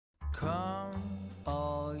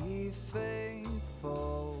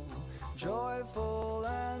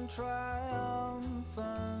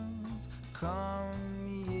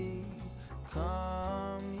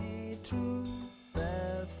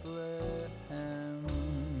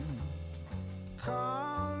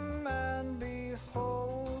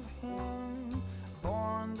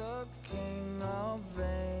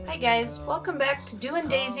guys, welcome back to Doing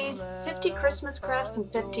Daisy's 50 Christmas Crafts in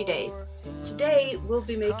 50 Days. Today we'll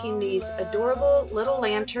be making these adorable little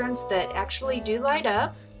lanterns that actually do light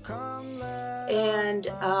up, and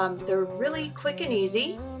they're really quick and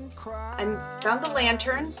easy. I found the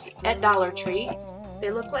lanterns at Dollar Tree.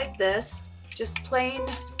 They look like this, just plain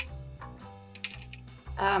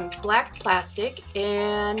black plastic,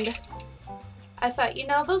 and I thought, you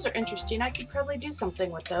know, those are interesting. I could probably do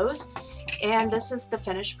something with those. And this is the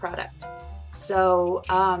finished product. So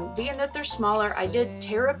being that they're smaller, I did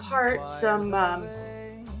tear apart some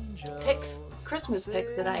Christmas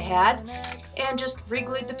picks that I had, and just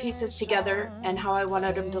re-glued the pieces together and how I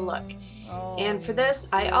wanted them to look. And for this,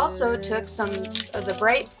 I also took some of the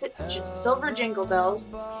bright silver jingle bells,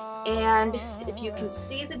 and if you can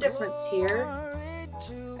see the difference here,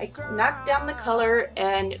 I knocked down the color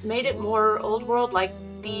and made it more old world like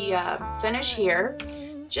the finish here,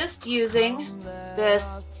 just using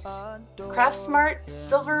this Craft Smart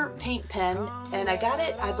silver paint pen, and I got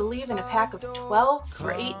it, I believe, in a pack of 12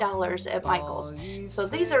 for $8 at Michael's. So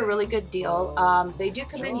these are a really good deal. They do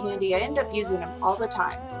come in handy. I end up using them all the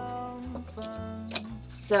time.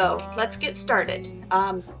 So let's get started.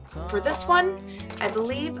 For this one, I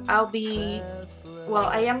believe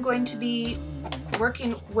I am going to be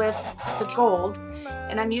working with the gold,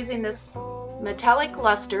 and I'm using this metallic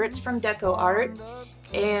luster. It's from Deco Art.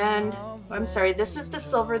 And I'm sorry, this is the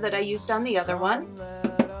silver that I used on the other one.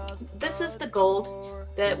 This is the gold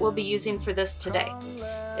that we'll be using for this today.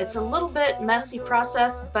 It's a little bit messy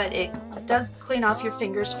process, but it does clean off your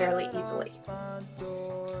fingers fairly easily.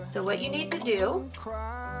 So what you need to do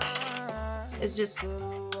is just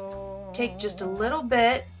take just a little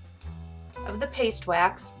bit of the paste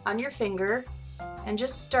wax on your finger and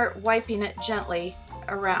just start wiping it gently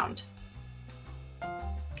around.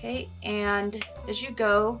 Okay, and as you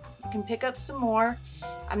go, you can pick up some more.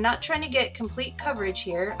 I'm not trying to get complete coverage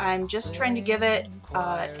here. I'm just trying to give it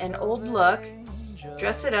an old look,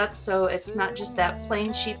 dress it up so it's not just that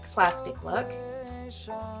plain cheap plastic look.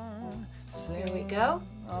 Here we go.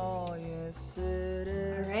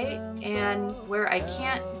 Alright, and where I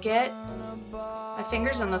can't get my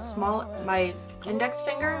fingers on my index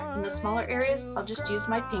finger in the smaller areas, I'll just use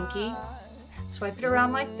my pinky, swipe it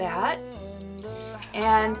around like that.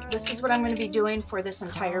 And this is what I'm going to be doing for this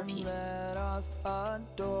entire piece.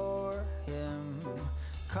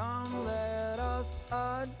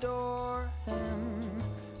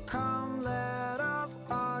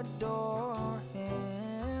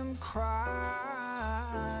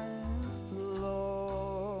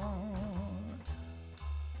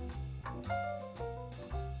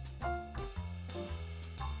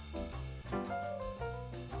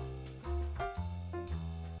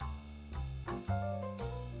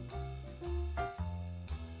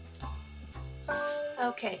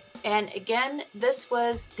 Okay, and again, this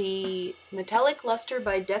was the metallic luster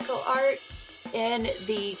by Deco Art in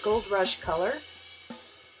the Gold Rush color,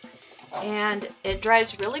 and it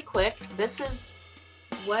dries really quick. This is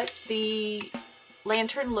what the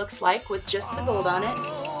lantern looks like with just the gold on it.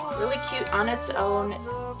 Really cute on its own,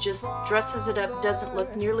 just dresses it up, doesn't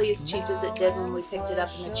look nearly as cheap as it did when we picked it up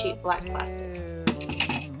in the cheap black plastic.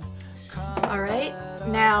 Alright,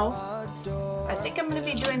 now I think I'm going to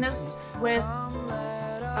be doing this with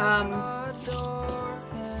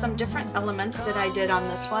some different elements that I did on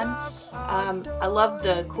this one. I love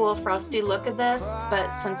the cool frosty look of this, but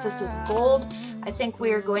since this is gold, I think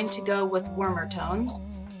we are going to go with warmer tones.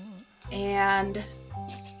 And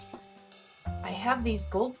I have these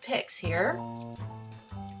gold picks here,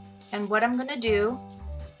 and what I'm going to do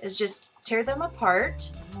is just tear them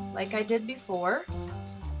apart like I did before.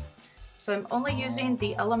 So I'm only using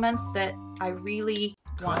the elements that I really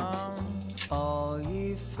want. Alright,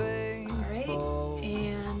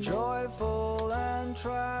 and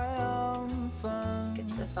let's get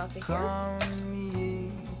this off of here.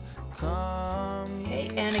 Okay,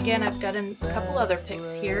 and again, I've got a couple other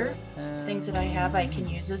picks here, things that I can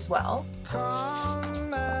use as well.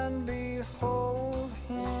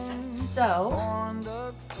 So,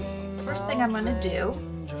 the first thing I'm going to do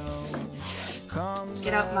is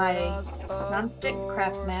get out my non-stick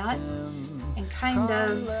craft mat and kind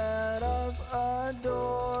of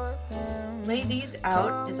lay these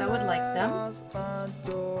out as I would like them.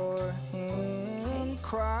 Okay.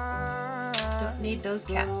 Don't need those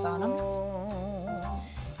caps on them.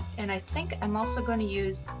 And I think I'm also going to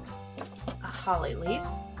use a holly leaf.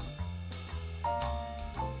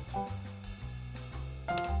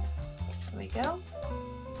 There we go.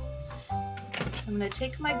 So I'm going to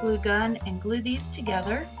take my glue gun and glue these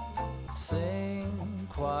together. Sing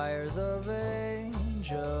choirs of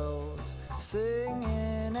angels sing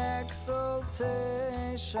in exultation,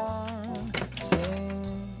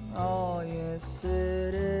 sing, all ye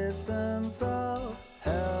citizens of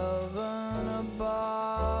heaven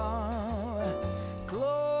above.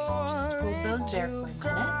 Just hold those there for a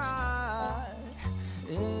minute.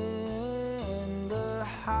 In the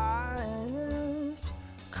highest,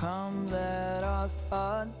 come let us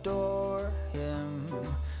adore him.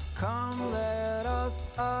 Come let us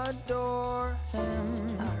adore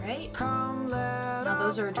him. All right. Come let now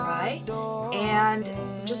those are dry, and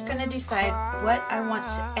I'm just going to decide what I want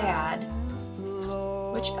to add,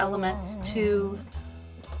 which elements to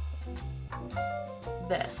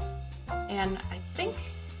this. And I think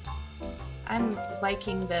I'm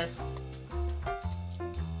liking this.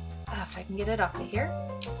 If I can get it off of here.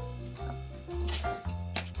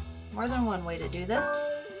 More than one way to do this.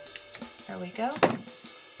 There we go. I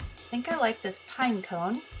think I like this pine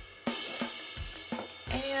cone.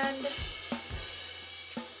 And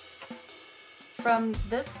from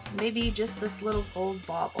this, maybe just this little gold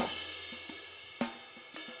bauble.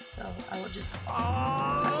 So I will just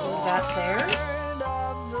glue that there.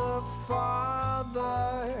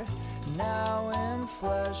 Now in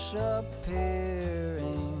flesh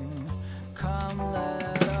appearing, come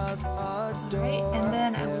let us adore. Right, and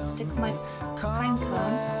then I will stick my pine cone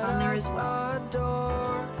on there as well. Just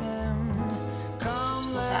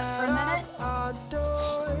hold that for a minute.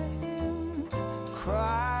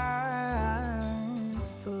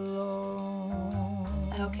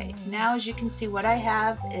 Okay, now as you can see, what I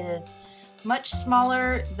have is much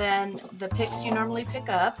smaller than the picks you normally pick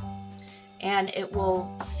up, and it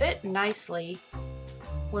will fit nicely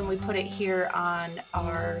when we put it here on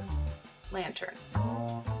our lantern.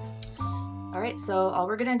 Alright, so all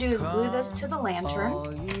we're going to do is glue this to the lantern.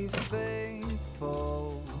 All ye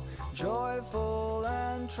faithful, joyful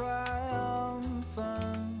and triumphant,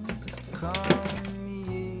 come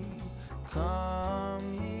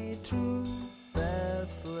ye to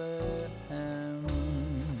Bethlehem.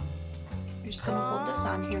 You're just going to hold this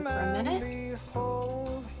on here for a minute.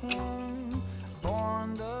 Behold him,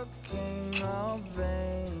 born the King of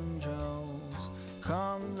angels.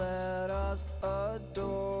 Come let us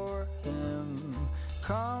adore him.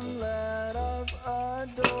 Come let us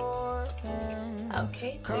adore him.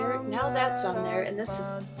 Okay, there, now that's on there, and this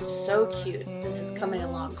is so cute. This is coming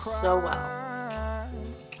along so well.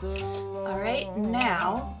 Alright,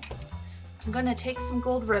 now I'm going to take some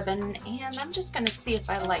gold ribbon, and I'm just going to see if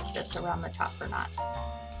I like this around the top or not.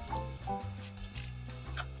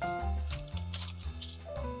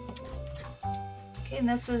 Okay, and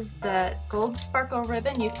this is the gold sparkle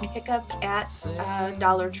ribbon you can pick up at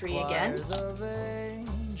Dollar Tree again.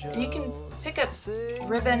 And you can pick up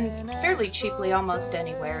ribbon fairly cheaply almost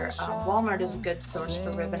anywhere. Walmart is a good source for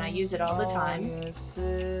ribbon. I use it all the time.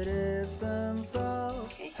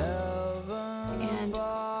 Okay. And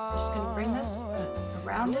I'm just going to bring this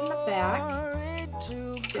around in the back.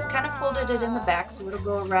 We've kind of folded it in the back so it'll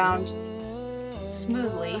go around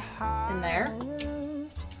smoothly in there.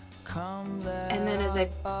 And then as I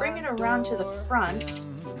bring it around to the front,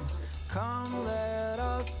 I'm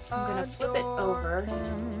going to flip it over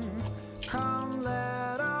and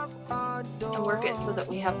work it so that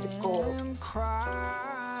we have the gold.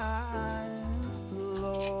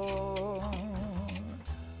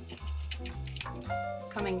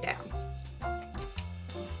 Coming down.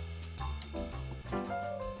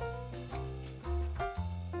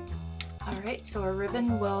 Alright, so our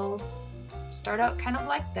ribbon will start out kind of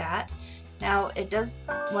like that. Now it does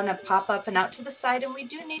want to pop up and out to the side, and we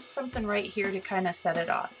do need something right here to kind of set it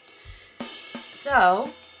off. So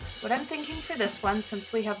what I'm thinking for this one,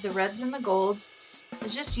 since we have the reds and the golds,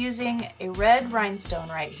 is just using a red rhinestone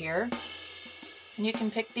right here. And you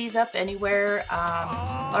can pick these up anywhere,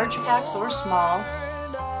 large packs or small.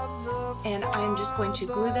 And I'm just going to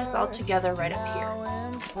glue this all together right up here.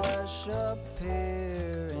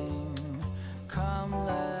 Come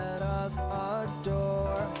let us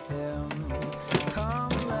adore him. Come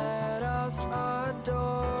let us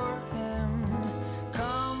adore him.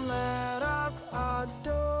 Come let us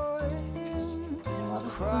adore him. And while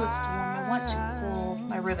this glue is still on, I want to pull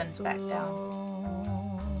my ribbons back down.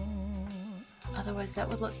 Otherwise that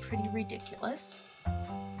would look pretty ridiculous.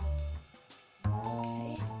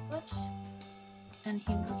 Okay, whoops. And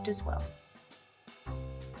he moved as well.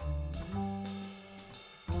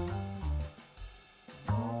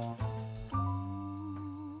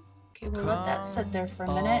 Okay, we'll let that sit there for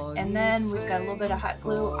a minute, and then we've got a little bit of hot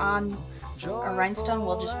glue on our rhinestone.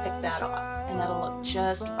 We'll just pick that off, and that'll look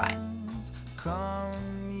just fine.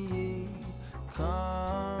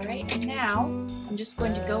 Alright, and now I'm just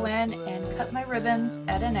going to go in and cut my ribbons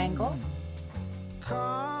at an angle.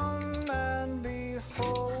 Come and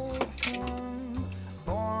behold him,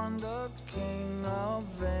 born the King of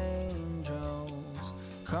angels.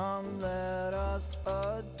 Come, let us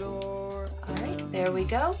adore him. All right, there we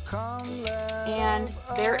go. Come, let And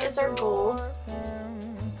there is our gold.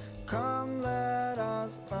 him. Come, let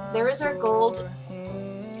us There is our gold.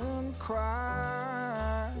 him,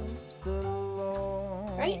 Christ the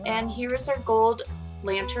Lord. Right, and here is our gold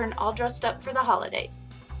lantern all dressed up for the holidays.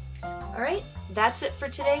 All right, that's it for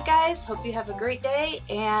today, guys. Hope you have a great day,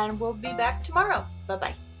 and we'll be back tomorrow.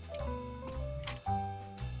 Bye-bye.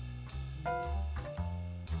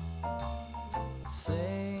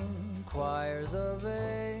 Sing, choirs of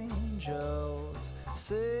angels,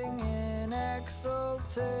 sing in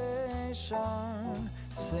exultation.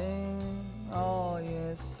 Sing, all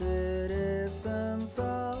ye citizens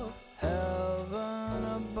of heaven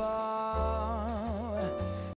above.